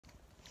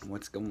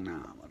what's going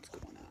on?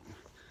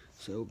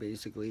 So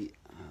basically,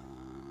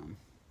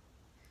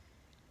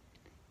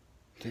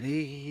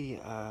 today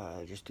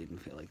I just didn't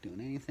feel like doing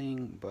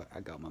anything, but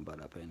I got my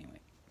butt up anyway,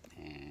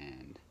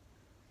 and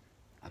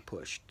I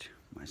pushed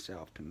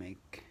myself to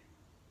make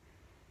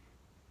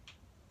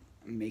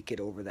it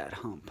over that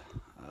hump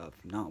of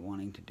not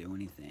wanting to do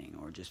anything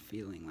or just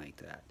feeling like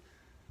that.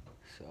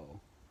 So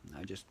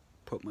I just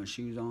put my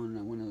shoes on and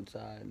I went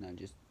outside and I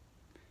just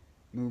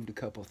moved a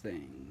couple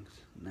things,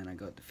 and then I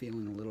got to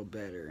feeling a little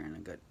better,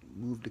 and I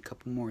moved a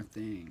couple more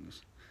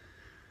things,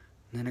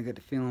 and then I got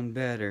to feeling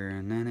better,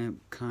 and then it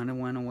kind of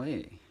went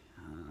away.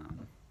 I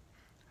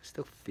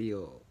still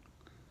feel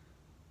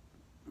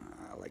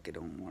like I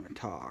don't want to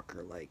talk,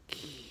 or like,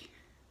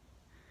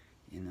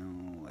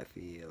 I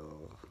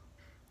feel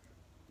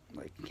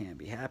like you can't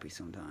be happy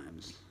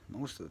sometimes,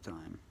 most of the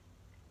time.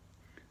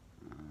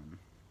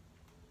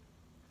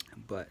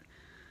 But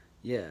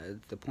yeah,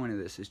 the point of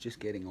this is just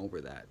getting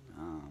over that.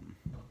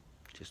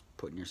 Just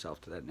putting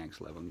yourself to that next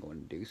level and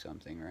going to do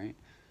something, right?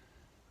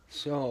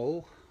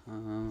 So,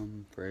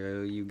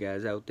 for you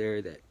guys out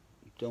there that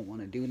don't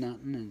want to do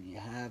nothing and you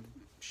have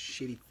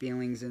shitty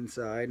feelings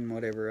inside and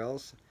whatever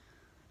else,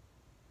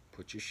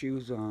 put your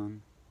shoes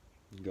on,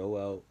 go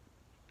out,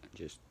 and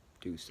just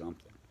do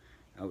something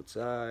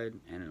outside,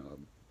 and it'll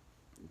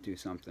do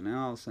something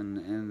else,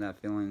 and that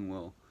feeling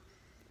will,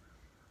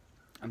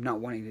 I'm not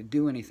wanting to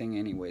do anything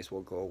anyways,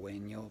 will go away,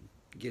 and you'll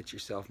get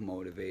yourself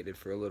motivated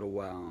for a little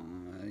while.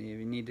 If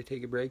you need to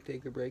take a break,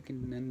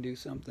 and then do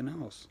something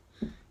else,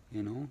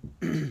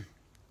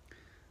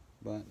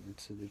 But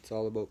it's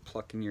all about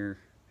plucking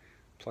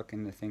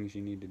the things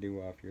you need to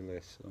do off your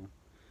list. So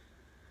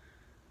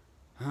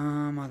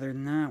other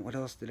than that, what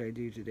else did I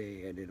do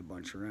today? I did a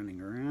bunch of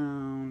running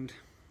around.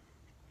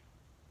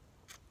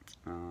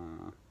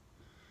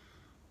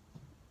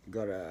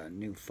 Got a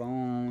new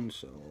phone,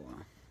 so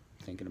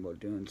thinking about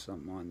doing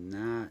something on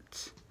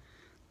that,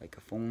 like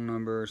a phone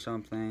number or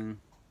something,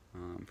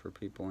 for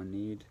people in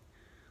need.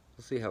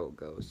 We'll see how it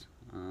goes.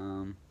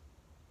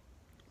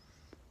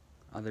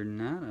 Other than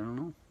that, I don't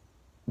know.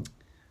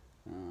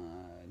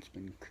 It's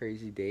been a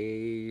crazy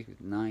day,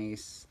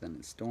 nice, then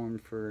it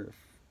stormed for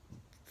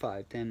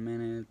 5-10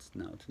 minutes,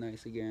 now it's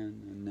nice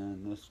again, and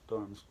then the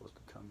storm's supposed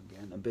to come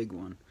again, a big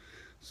one.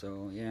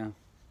 So yeah,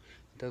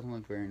 it doesn't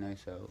look very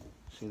nice out.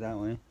 See that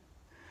way?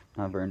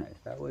 Not very nice.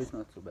 That way's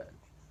not so bad.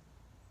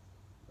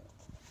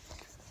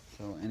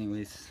 So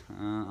anyways,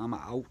 I'm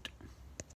out.